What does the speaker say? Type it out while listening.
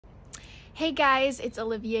Hey guys, it's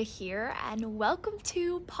Olivia here, and welcome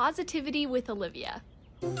to Positivity with Olivia.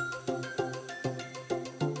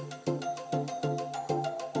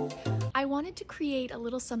 I wanted to create a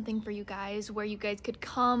little something for you guys where you guys could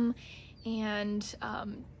come and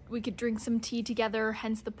we could drink some tea together,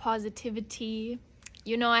 hence the PositiviTEA.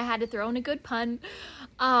 You know, I had to throw in a good pun.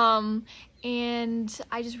 And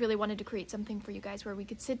I just really wanted to create something for you guys where we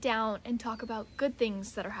could sit down and talk about good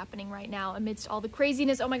things that are happening right now amidst all the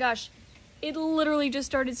craziness. Oh my gosh, it literally just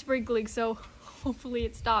started sprinkling, so hopefully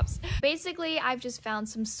it stops. Basically, I've just found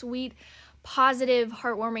some sweet, positive,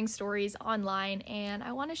 heartwarming stories online, and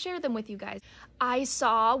I want to share them with you guys. I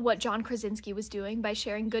saw what John Krasinski was doing by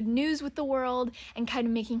sharing good news with the world and kind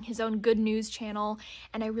of making his own good news channel,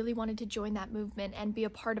 and I really wanted to join that movement and be a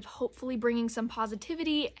part of hopefully bringing some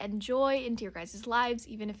positivity and joy into your guys' lives,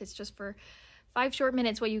 even if it's just for 5 short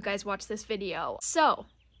minutes while you guys watch this video. So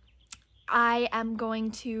I am going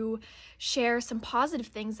to share some positive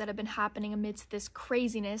things that have been happening amidst this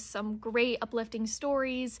craziness, some great uplifting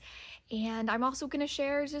stories, and I'm also going to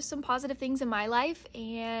share just some positive things in my life,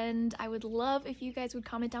 and I would love if you guys would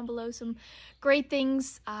comment down below some great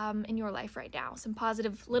things in your life right now, some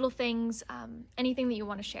positive little things, anything that you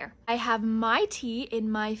want to share. I have my tea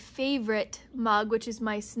in my favorite mug, which is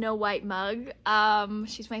my Snow White mug.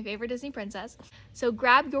 She's my favorite Disney princess. So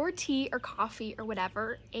grab your tea or coffee or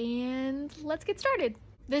whatever, and let's get started.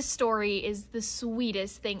 This story is the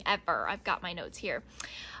sweetest thing ever. I've got my notes here.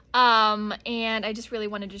 And I just really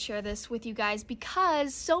wanted to share this with you guys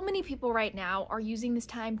because so many people right now are using this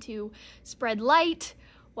time to spread light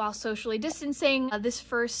while socially distancing. This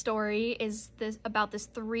first story is about this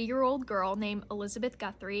 3-year-old girl named Elizabeth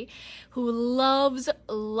Guthrie who loves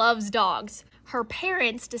dogs. Her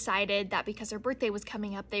parents decided that because her birthday was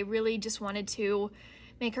coming up, they really just wanted to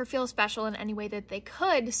make her feel special in any way that they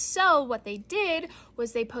could. So what they did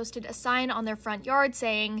was they posted a sign on their front yard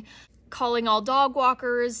saying, "Calling all dog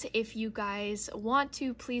walkers, if you guys want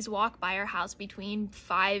to, please walk by our house between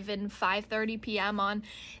 5 and 5:30 p.m. on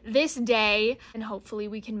this day, and hopefully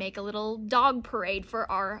we can make a little dog parade for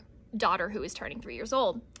our daughter who is turning 3 years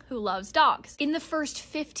old, who loves dogs." In the first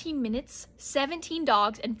 15 minutes, 17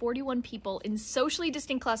 dogs and 41 people in socially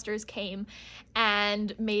distant clusters came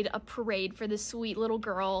and made a parade for this sweet little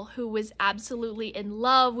girl who was absolutely in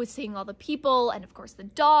love with seeing all the people and of course the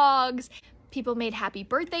dogs. People made happy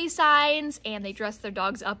birthday signs and they dressed their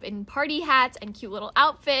dogs up in party hats and cute little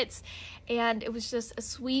outfits, and it was just a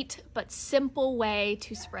sweet but simple way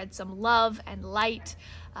to spread some love and light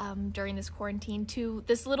during this quarantine to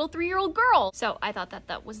this little 3-year-old girl. So I thought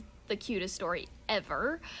that was the cutest story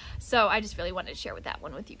ever, so I just really wanted to share that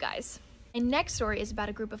one with you guys. My next story is about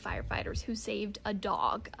a group of firefighters who saved a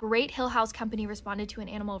dog. Great Hill House Company responded to an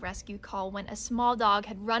animal rescue call when a small dog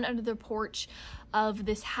had run under the porch of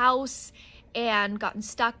this house and gotten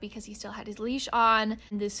stuck because he still had his leash on.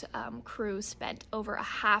 This crew spent over a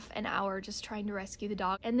half an hour just trying to rescue the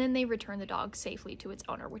dog, and then they returned the dog safely to its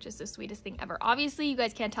owner, which is the sweetest thing ever. Obviously, you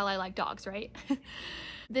guys can't tell I like dogs, right?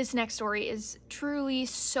 This next story is truly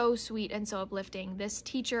so sweet and so uplifting. This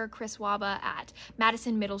teacher, Chris Waba at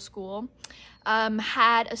Madison Middle School,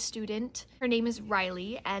 had a student. Her name is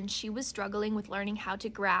Riley, and she was struggling with learning how to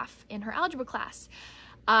graph in her algebra class.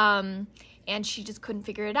 And she just couldn't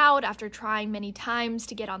figure it out after trying many times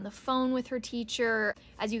to get on the phone with her teacher.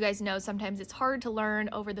 As you guys know, sometimes it's hard to learn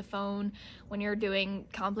over the phone when you're doing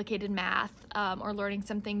complicated math or learning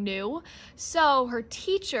something new. So her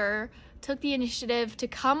teacher took the initiative to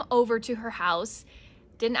come over to her house.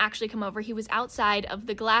 Didn't actually come over, he was outside of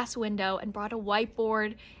the glass window and brought a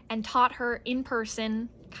whiteboard and taught her in person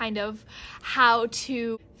kind of how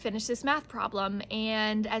to finish this math problem.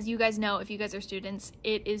 And as you guys know, if you guys are students,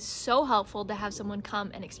 it is so helpful to have someone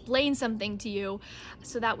come and explain something to you.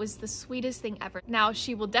 So that was the sweetest thing ever. Now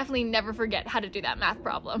she will definitely never forget how to do that math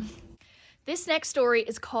problem. This next story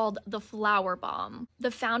is called The Flower Bomb.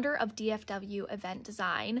 The founder of DFW Event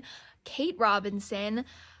Design, Kate Robinson,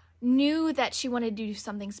 knew that she wanted to do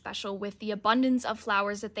something special with the abundance of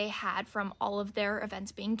flowers that they had from all of their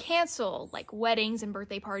events being canceled, like weddings and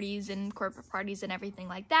birthday parties and corporate parties and everything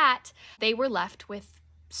like that. They were left with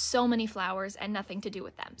so many flowers and nothing to do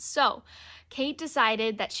with them. So Kate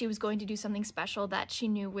decided that she was going to do something special that she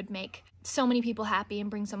knew would make so many people happy and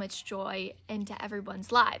bring so much joy into everyone's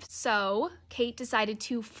lives. So Kate decided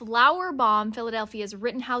to flower bomb Philadelphia's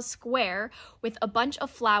Rittenhouse Square with a bunch of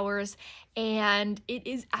flowers, and it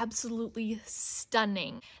is absolutely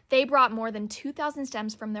stunning. They brought more than 2,000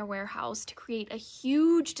 stems from their warehouse to create a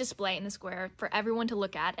huge display in the square for everyone to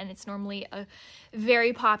look at, and it's normally a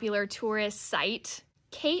very popular tourist site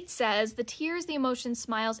Kate says, the tears, the emotions,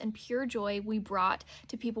 smiles, and pure joy we brought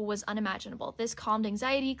to people was unimaginable. This calmed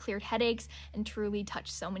anxiety, cleared headaches, and truly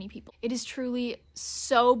touched so many people. It is truly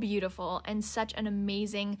so beautiful and such an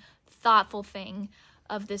amazing, thoughtful thing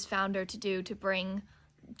of this founder to do, to bring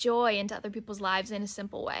joy into other people's lives in a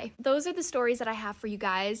simple way. Those are the stories that I have for you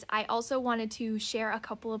guys. I also wanted to share a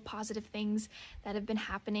couple of positive things that have been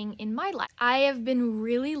happening in my life. I have been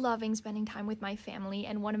really loving spending time with my family,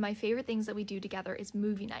 and one of my favorite things that we do together is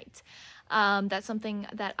movie night. That's something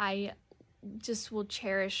that I just will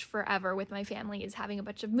cherish forever with my family, is having a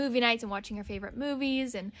bunch of movie nights and watching our favorite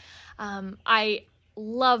movies. And I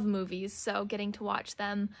love movies, so getting to watch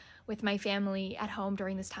them with my family at home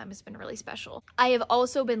during this time has been really special. I have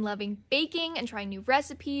also been loving baking and trying new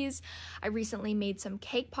recipes. I recently made some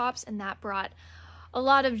cake pops, and that brought a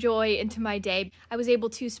lot of joy into my day. I was able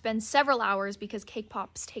to spend several hours, because cake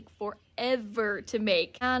pops take forever to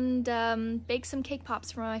make, and bake some cake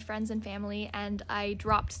pops for my friends and family, and I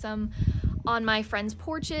dropped some on my friends'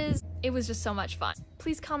 porches. It was just so much fun.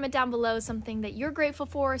 Please comment down below something that you're grateful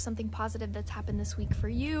for, something positive that's happened this week for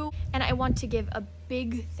you. And I want to give a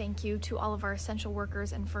big thank you to all of our essential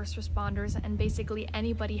workers and first responders, and basically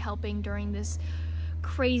anybody helping during this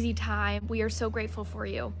crazy time. We are so grateful for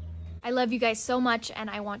you. I love you guys so much, and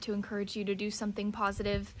I want to encourage you to do something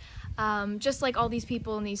positive, just like all these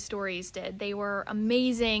people in these stories did. They were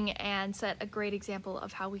amazing and set a great example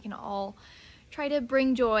of how we can all try to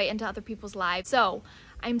bring joy into other people's lives. So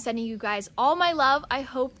I'm sending you guys all my love. I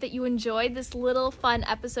hope that you enjoyed this little fun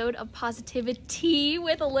episode of PositiviTEA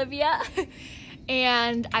with Olivia,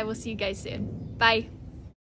 and I will see you guys soon. Bye.